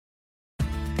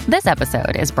This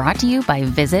episode is brought to you by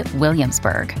Visit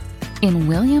Williamsburg. In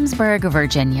Williamsburg,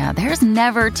 Virginia, there's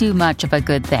never too much of a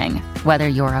good thing. Whether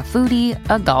you're a foodie,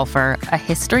 a golfer, a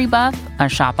history buff, a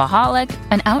shopaholic,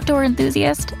 an outdoor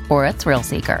enthusiast, or a thrill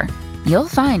seeker, you'll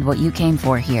find what you came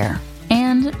for here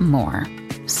and more.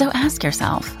 So ask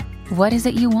yourself, what is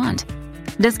it you want?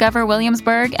 Discover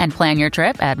Williamsburg and plan your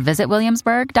trip at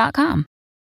visitwilliamsburg.com.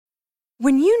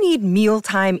 When you need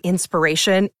mealtime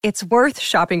inspiration, it's worth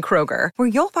shopping Kroger, where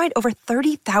you'll find over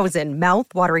 30,000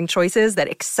 mouth-watering choices that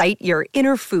excite your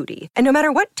inner foodie. And no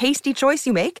matter what tasty choice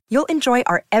you make, you'll enjoy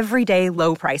our everyday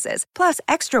low prices, plus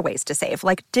extra ways to save,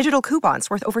 like digital coupons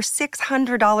worth over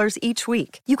 $600 each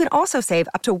week. You can also save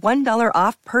up to $1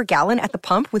 off per gallon at the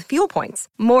pump with fuel points.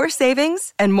 More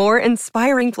savings and more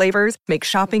inspiring flavors make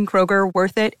shopping Kroger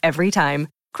worth it every time.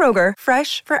 Kroger,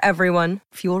 fresh for everyone.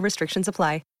 Fuel restrictions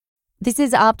apply. This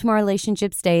is Optimal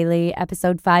Relationships Daily,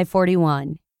 episode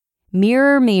 541.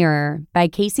 Mirror, Mirror by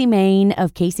Casey Main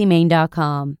of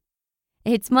CaseyMain.com.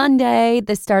 It's Monday,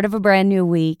 the start of a brand new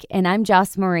week, and I'm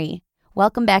Joss Marie.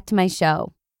 Welcome back to my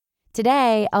show.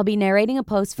 Today, I'll be narrating a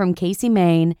post from Casey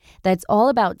Main that's all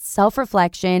about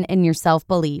self-reflection and your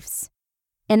self-beliefs.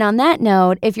 And on that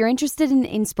note, if you're interested in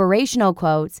inspirational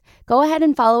quotes, go ahead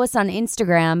and follow us on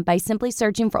Instagram by simply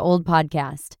searching for Old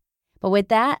Podcast. But with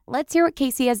that, let's hear what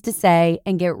Casey has to say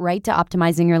and get right to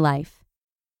optimizing your life.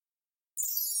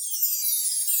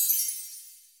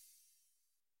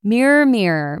 Mirror,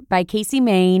 Mirror by Casey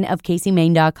Main of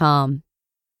CaseyMain.com.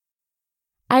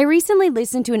 I recently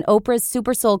listened to an Oprah's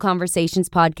Super Soul Conversations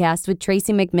podcast with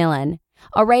Tracy McMillan,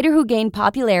 a writer who gained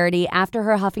popularity after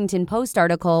her Huffington Post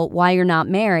article, Why You're Not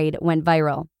Married, went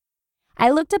viral.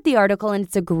 I looked up the article and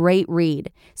it's a great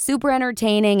read, super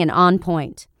entertaining and on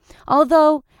point.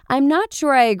 Although, I'm not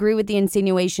sure I agree with the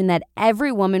insinuation that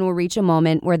every woman will reach a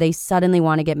moment where they suddenly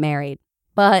want to get married.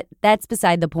 But that's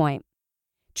beside the point.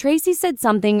 Tracy said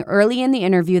something early in the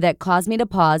interview that caused me to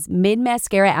pause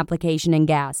mid-mascara application and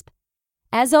gasp.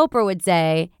 As Oprah would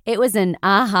say, it was an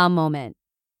aha moment.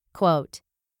 Quote,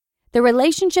 "The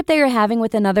relationship that you're having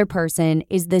with another person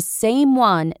is the same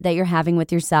one that you're having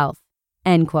with yourself."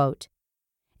 End quote.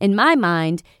 In my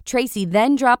mind, Tracy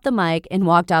then dropped the mic and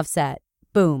walked off set.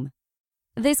 Boom.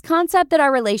 This concept that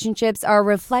our relationships are a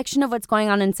reflection of what's going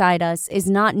on inside us is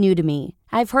not new to me.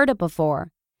 I've heard it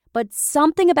before. But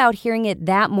something about hearing it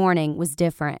that morning was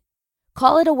different.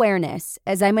 Call it awareness,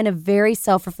 as I'm in a very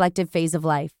self-reflective phase of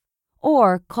life.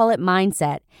 Or call it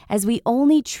mindset, as we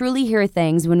only truly hear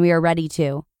things when we are ready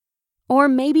to. Or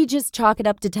maybe just chalk it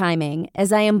up to timing,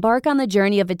 as I embark on the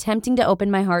journey of attempting to open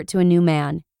my heart to a new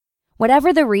man.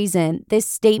 Whatever the reason, this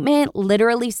statement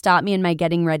literally stopped me in my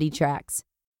getting ready tracks.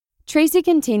 Tracy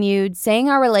continued, saying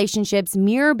our relationships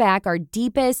mirror back our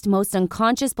deepest, most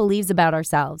unconscious beliefs about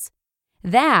ourselves.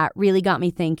 That really got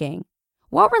me thinking.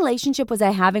 What relationship was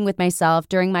I having with myself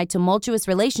during my tumultuous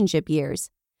relationship years?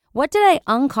 What did I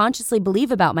unconsciously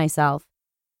believe about myself?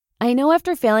 I know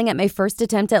after failing at my first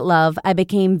attempt at love, I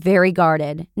became very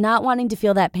guarded, not wanting to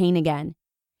feel that pain again.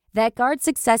 That guard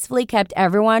successfully kept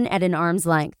everyone at an arm's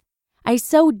length. I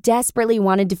so desperately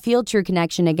wanted to feel true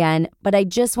connection again, but I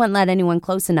just wouldn't let anyone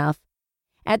close enough.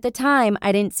 At the time,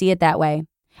 I didn't see it that way.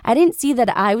 I didn't see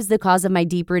that I was the cause of my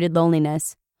deep-rooted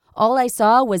loneliness. All I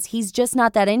saw was he's just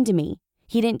not that into me.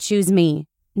 He didn't choose me.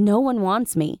 No one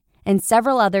wants me. And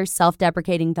several other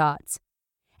self-deprecating thoughts.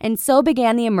 And so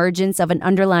began the emergence of an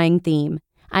underlying theme.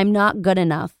 I'm not good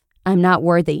enough. I'm not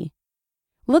worthy.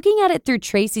 Looking at it through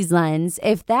Tracy's lens,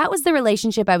 if that was the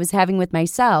relationship I was having with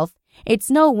myself,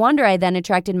 it's no wonder I then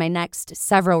attracted my next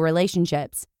several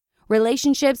relationships.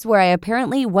 Relationships where I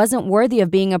apparently wasn't worthy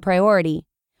of being a priority,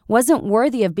 wasn't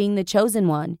worthy of being the chosen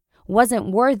one,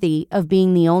 wasn't worthy of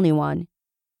being the only one.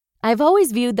 I've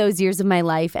always viewed those years of my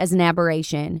life as an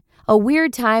aberration, a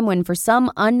weird time when for some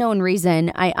unknown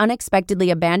reason I unexpectedly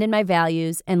abandoned my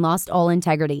values and lost all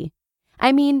integrity.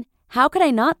 I mean, how could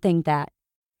I not think that?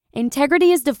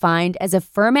 Integrity is defined as a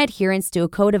firm adherence to a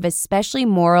code of especially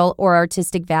moral or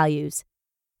artistic values.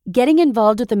 Getting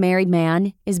involved with a married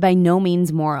man is by no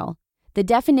means moral. The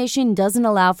definition doesn't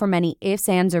allow for many ifs,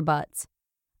 ands, or buts.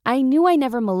 I knew I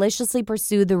never maliciously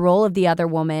pursued the role of the other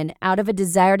woman out of a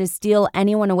desire to steal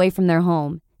anyone away from their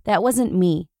home. That wasn't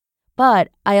me. But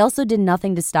I also did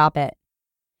nothing to stop it.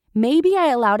 Maybe I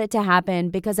allowed it to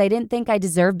happen because I didn't think I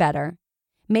deserved better.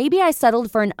 Maybe I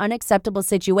settled for an unacceptable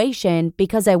situation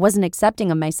because I wasn't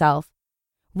accepting of myself.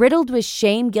 Riddled with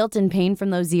shame, guilt, and pain from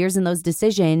those years and those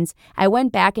decisions, I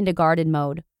went back into guarded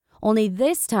mode. Only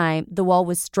this time, the wall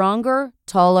was stronger,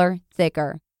 taller,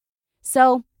 thicker.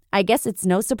 So, I guess it's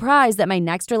no surprise that my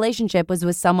next relationship was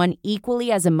with someone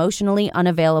equally as emotionally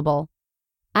unavailable.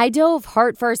 I dove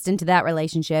heart first into that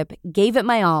relationship, gave it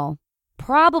my all.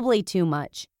 Probably too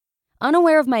much.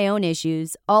 Unaware of my own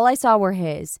issues, all I saw were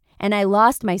his, and I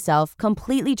lost myself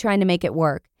completely trying to make it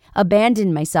work,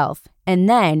 abandoned myself, and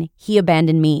then he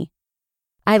abandoned me.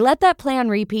 I let that play on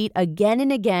repeat again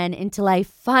and again until I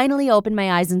finally opened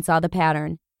my eyes and saw the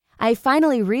pattern. I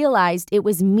finally realized it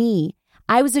was me.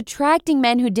 I was attracting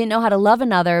men who didn't know how to love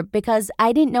another because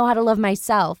I didn't know how to love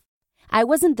myself. I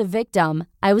wasn't the victim,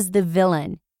 I was the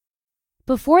villain.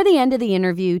 Before the end of the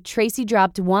interview, Tracy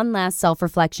dropped one last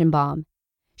self-reflection bomb.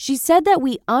 She said that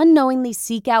we unknowingly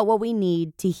seek out what we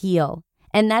need to heal,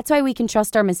 and that's why we can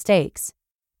trust our mistakes.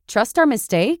 Trust our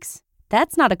mistakes?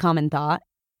 That's not a common thought.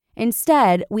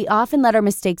 Instead, we often let our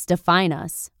mistakes define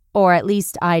us, or at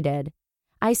least I did.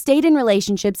 I stayed in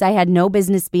relationships I had no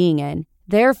business being in,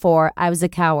 therefore I was a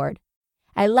coward.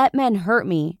 I let men hurt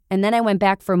me, and then I went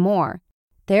back for more.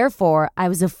 Therefore, I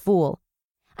was a fool.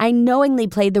 I knowingly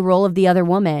played the role of the other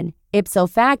woman. Ipso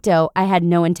facto, I had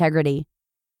no integrity.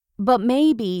 But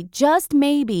maybe, just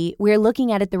maybe, we're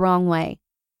looking at it the wrong way.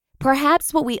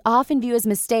 Perhaps what we often view as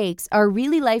mistakes are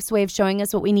really life's way of showing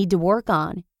us what we need to work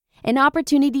on, an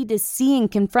opportunity to see and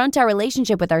confront our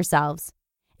relationship with ourselves.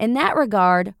 In that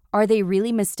regard, are they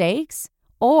really mistakes,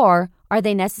 or are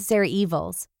they necessary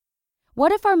evils?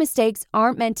 What if our mistakes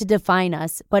aren't meant to define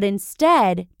us, but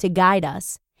instead to guide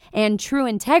us? And true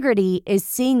integrity is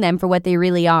seeing them for what they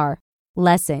really are,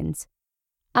 lessons.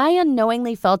 I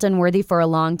unknowingly felt unworthy for a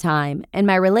long time, and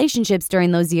my relationships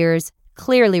during those years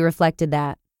clearly reflected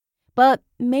that. But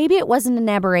maybe it wasn't an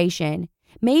aberration.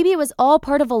 Maybe it was all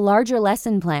part of a larger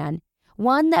lesson plan,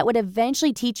 one that would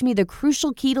eventually teach me the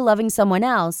crucial key to loving someone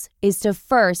else is to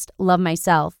first love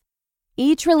myself.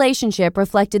 Each relationship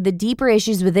reflected the deeper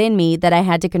issues within me that I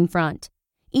had to confront.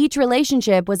 Each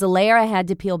relationship was a layer I had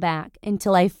to peel back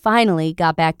until I finally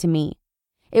got back to me.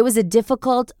 It was a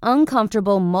difficult,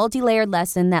 uncomfortable, multi-layered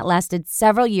lesson that lasted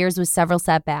several years with several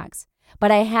setbacks,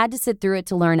 but I had to sit through it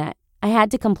to learn it. I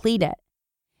had to complete it.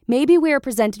 Maybe we are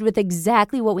presented with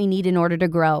exactly what we need in order to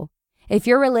grow. If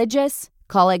you're religious,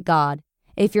 call it God.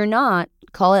 If you're not,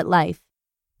 call it life.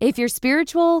 If you're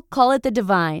spiritual, call it the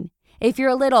divine. If you're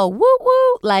a little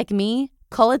woo-woo like me,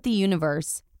 call it the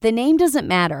universe. The name doesn't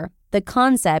matter. The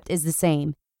concept is the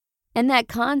same. And that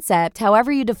concept,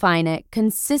 however you define it,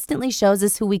 consistently shows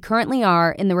us who we currently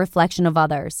are in the reflection of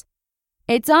others.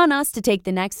 It's on us to take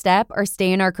the next step or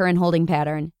stay in our current holding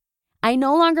pattern. I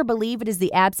no longer believe it is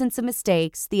the absence of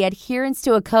mistakes, the adherence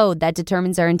to a code that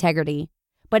determines our integrity.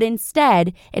 But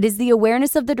instead, it is the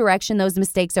awareness of the direction those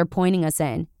mistakes are pointing us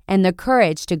in and the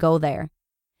courage to go there.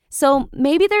 So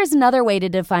maybe there's another way to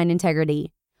define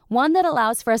integrity, one that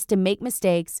allows for us to make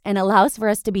mistakes and allows for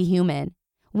us to be human.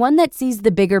 One that sees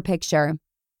the bigger picture.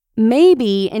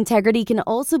 Maybe integrity can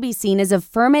also be seen as a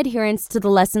firm adherence to the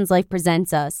lessons life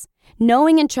presents us,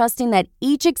 knowing and trusting that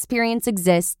each experience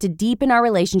exists to deepen our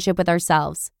relationship with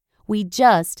ourselves. We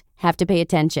just have to pay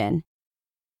attention.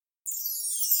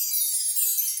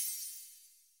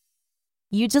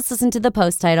 You just listened to the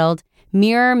post titled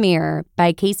Mirror, Mirror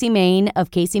by Casey Main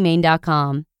of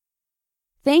CaseyMain.com.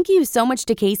 Thank you so much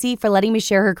to Casey for letting me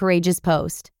share her courageous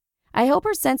post. I hope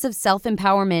her sense of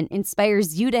self-empowerment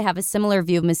inspires you to have a similar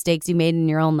view of mistakes you made in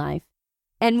your own life.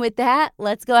 And with that,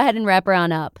 let's go ahead and wrap her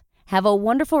on up. Have a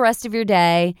wonderful rest of your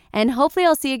day, and hopefully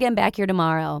I'll see you again back here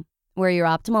tomorrow, where your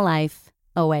optimal life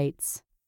awaits.